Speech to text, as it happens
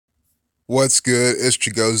What's good? It's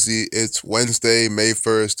Chigozy. It's Wednesday, May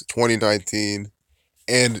 1st, 2019.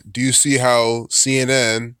 And do you see how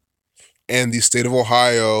CNN and the state of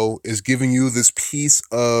Ohio is giving you this piece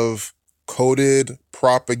of coded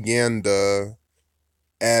propaganda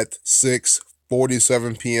at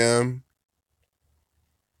 6:47 p.m.?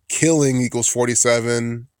 Killing equals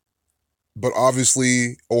 47, but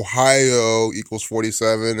obviously Ohio equals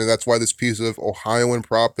 47, and that's why this piece of Ohioan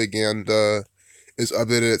propaganda is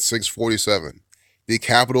updated at 6:47. The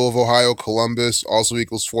capital of Ohio, Columbus, also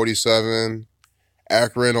equals 47.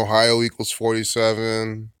 Akron, Ohio equals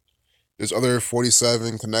 47. There's other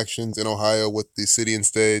 47 connections in Ohio with the city and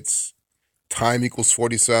states. Time equals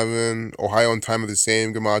 47. Ohio and time are the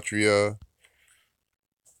same, gematria.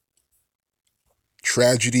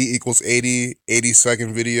 Tragedy equals 80.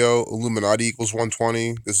 80-second video. Illuminati equals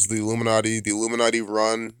 120. This is the Illuminati. The Illuminati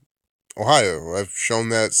run Ohio. I've shown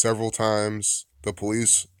that several times. The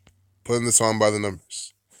police putting this on by the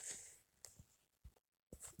numbers.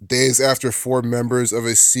 Days after 4 members of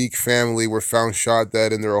a Sikh family were found shot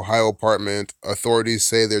dead in their Ohio apartment, authorities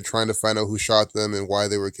say they're trying to find out who shot them and why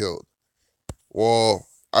they were killed. Well,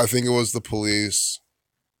 I think it was the police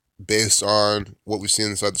based on what we've seen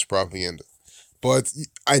inside this propaganda. But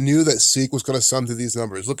I knew that Sikh was going to sum to these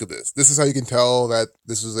numbers. Look at this. This is how you can tell that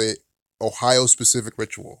this is a Ohio-specific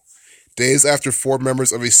ritual. Days after 4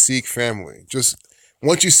 members of a Sikh family. Just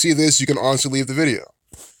once you see this, you can honestly leave the video.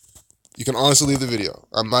 You can honestly leave the video.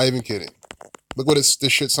 I'm not even kidding. Look what this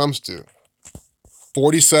shit sums to.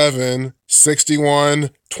 47, 61,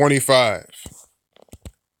 25.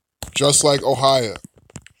 Just like Ohio.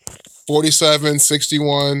 47,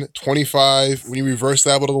 61, 25. When you reverse the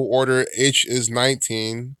alphabetical order, H is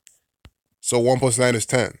 19. So 1 plus 9 is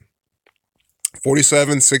 10.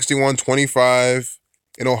 47, 61, 25.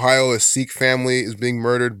 In Ohio, a Sikh family is being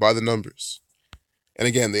murdered by the numbers. And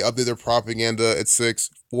again, they update their propaganda at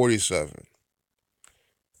 6:47.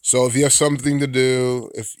 So if you have something to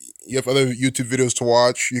do, if you have other YouTube videos to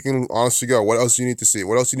watch, you can honestly go. What else do you need to see?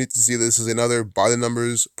 What else do you need to see? This is another by the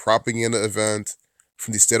numbers propaganda event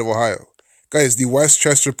from the state of Ohio. Guys, the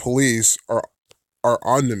Westchester police are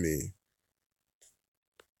on to me.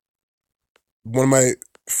 When my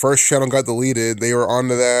first channel got deleted, they were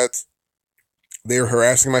onto that. They were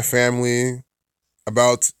harassing my family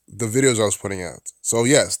about the videos I was putting out. So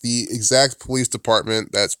yes, the exact police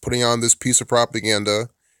department that's putting on this piece of propaganda,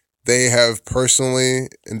 they have personally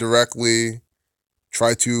and directly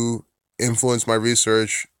tried to influence my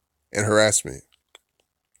research and harass me.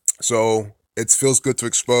 So it feels good to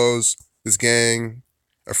expose this gang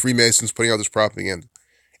of Freemasons putting out this propaganda.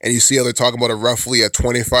 And you see how they're talking about roughly a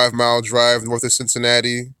 25-mile drive north of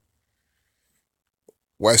Cincinnati.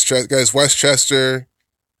 Westchester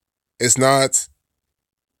is not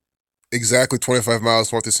exactly 25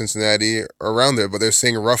 miles north of Cincinnati, or around there, but they're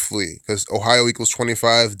saying roughly, because Ohio equals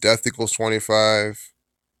 25, death equals 25.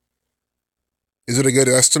 Is it a good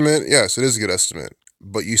estimate? Yes, it is a good estimate.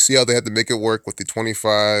 But you see how they had to make it work with the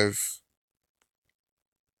 25.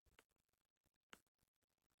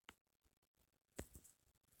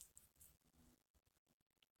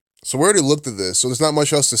 So we already looked at this, so there's not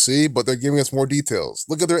much else to see, but they're giving us more details.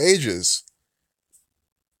 Look at their ages.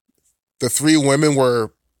 The 3 women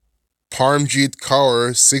were Parmjeet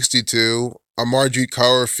Kaur, 62, Amarjeet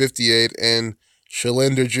Kaur, 58, and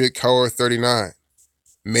Shailendrajit Kaur, 39.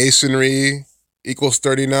 Masonry equals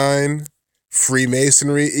 39.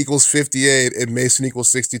 Freemasonry equals 58, and Mason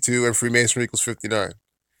equals 62, and Freemasonry equals 59.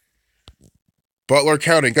 Butler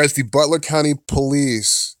County. Guys, the Butler County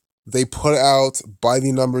Police, they put out by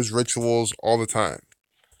the numbers rituals all the time.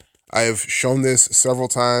 I have shown this several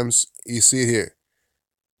times. You see it here.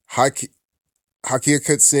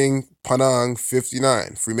 Hakiakat Singh Panang,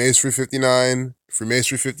 59. Freemasonry, 59.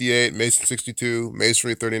 Freemasonry, 58. Mason, 62.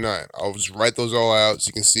 Masonry, 39. I'll just write those all out so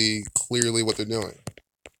you can see clearly what they're doing.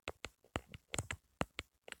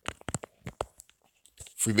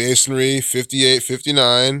 Freemasonry, 58,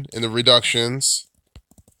 59 in the reductions.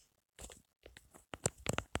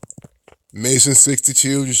 Mason,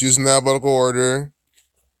 62, just using the alphabetical order.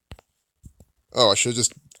 Oh, I should have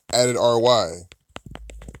just added RY.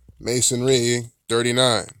 Masonry,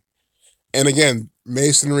 39. And again,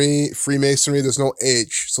 Masonry, Freemasonry, there's no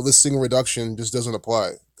H, so this single reduction just doesn't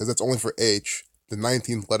apply, because that's only for H, the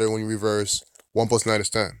 19th letter when you reverse. 1 plus 9 is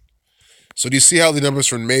 10. So do you see how the numbers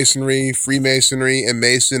for Masonry, Freemasonry, and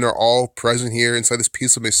Mason are all present here inside this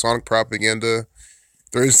piece of Masonic propaganda?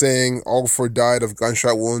 They're saying all 4 died of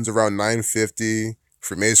gunshot wounds around 9:50,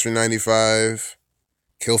 Freemasonry 95,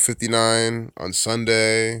 kill 59 on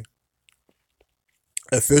Sunday.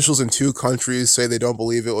 Officials in 2 countries say they don't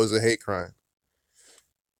believe it was a hate crime.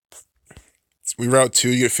 We route 2,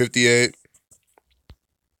 you get 58.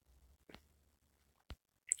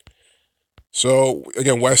 So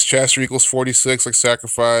again, Westchester equals 46, like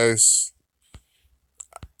sacrifice.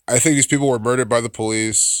 I think these people were murdered by the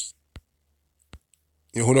police.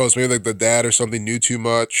 You know, who knows? Maybe like the dad or something knew too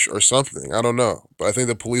much or something. I don't know. But I think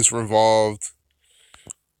the police were involved.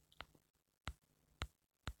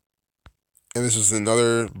 And this is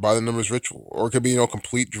another by the numbers ritual. Or it could be, you know,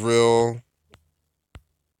 complete drill.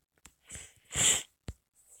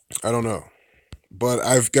 I don't know. But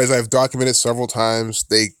I've documented several times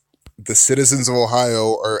the citizens of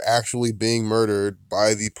Ohio are actually being murdered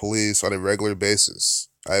by the police on a regular basis.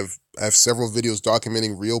 I have several videos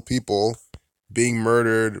documenting real people being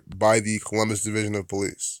murdered by the Columbus Division of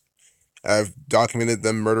Police. I've documented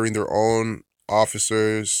them murdering their own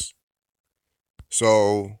officers.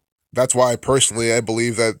 So that's why personally I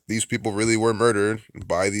believe that these people really were murdered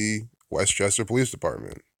by the Westchester Police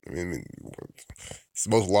Department. I mean, it's the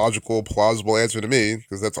most logical, plausible answer to me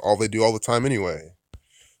because that's all they do all the time anyway.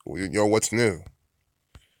 You know, what's new?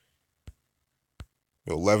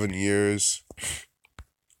 11 years.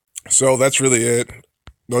 So that's really it.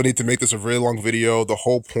 No need to make this a very long video. The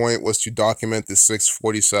whole point was to document this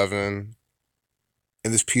 647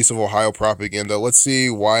 and this piece of Ohio propaganda. Let's see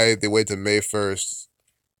why they wait to May 1st.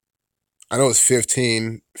 I know it's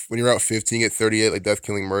 15. When you're out 15, you get 38, like death,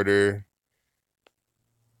 killing, murder.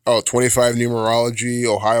 Oh, 25 numerology,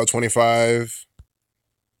 Ohio 25,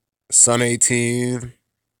 Sun 18,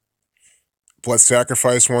 blood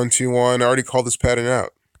sacrifice 121. I already called this pattern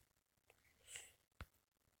out.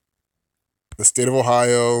 The state of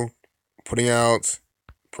Ohio putting out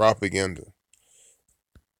propaganda.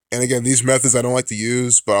 And again, these methods I don't like to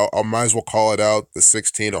use, but I might as well call it out. The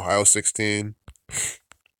 16, Ohio 16.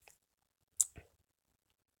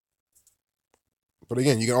 But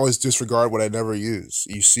again, you can always disregard what I never use.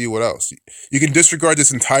 You see what else. You can disregard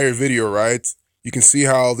this entire video, right? You can see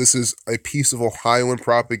how this is a piece of Ohioan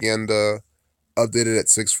propaganda updated at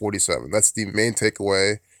 647. That's the main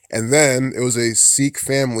takeaway. And then it was a Sikh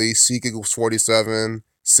family, Sikh equals 47,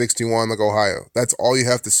 61, like Ohio. That's all you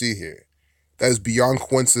have to see here. That is beyond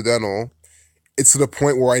coincidental. It's to the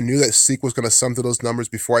point where I knew that Sikh was going to sum to those numbers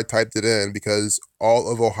before I typed it in because all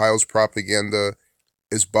of Ohio's propaganda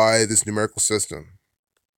is by this numerical system.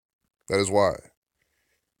 That is why.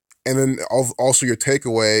 And then also your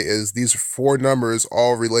takeaway is these 4 numbers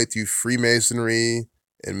all relate to Freemasonry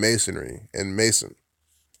and Masonry and Mason.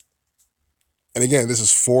 And again, this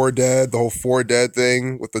is 4 dead, the whole 4 dead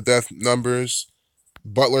thing with the death numbers.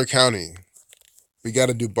 Butler County. We got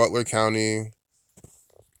to do Butler County.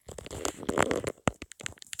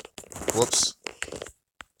 Whoops.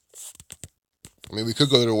 I mean, we could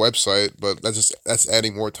go to the website, but that's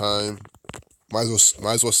adding more time. Might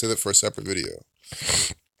as well say that for a separate video.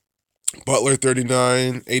 Butler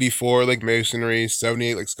 39, 84 like Masonry,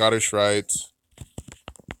 78 like Scottish Rite.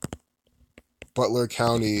 Butler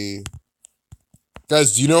County.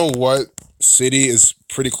 Guys, do you know what city is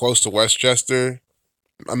pretty close to Westchester?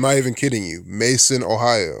 I'm not even kidding you. Mason,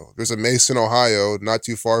 Ohio. There's a Mason, Ohio, not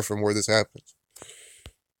too far from where this happens.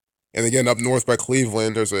 And again, up north by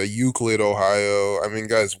Cleveland, there's a Euclid, Ohio. I mean,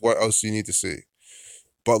 guys, what else do you need to see?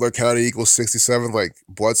 Butler County equals 67, like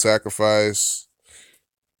blood sacrifice.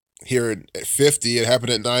 Here at 50, it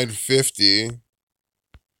happened at 950.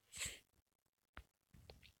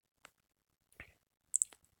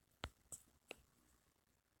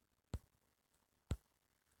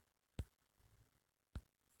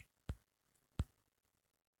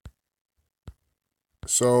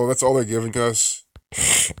 So that's all they're giving us.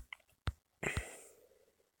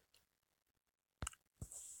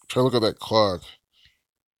 Try to look at that clock.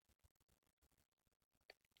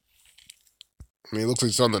 I mean, it looks like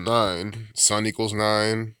it's on the 9. Sun equals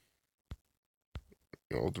 9.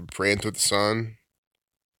 You know, to pray into the sun.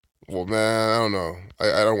 Well, man, I don't know.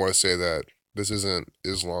 I don't want to say that. This isn't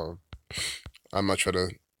Islam. I'm not going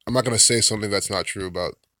to say something that's not true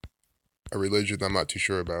about a religion I'm not too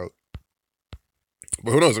sure about.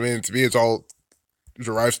 But who knows? I mean, to me, it's all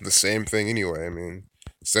derives from the same thing anyway. I mean,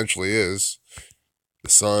 essentially is the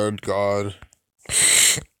sun, God.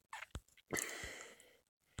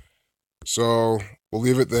 So we'll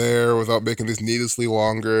leave it there without making this needlessly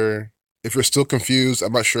longer. If you're still confused,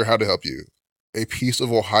 I'm not sure how to help you. A piece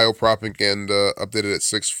of Ohio propaganda updated at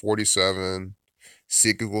 647.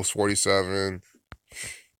 Sikh equals 47.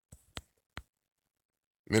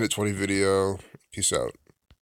 Minute 20 video. Peace out.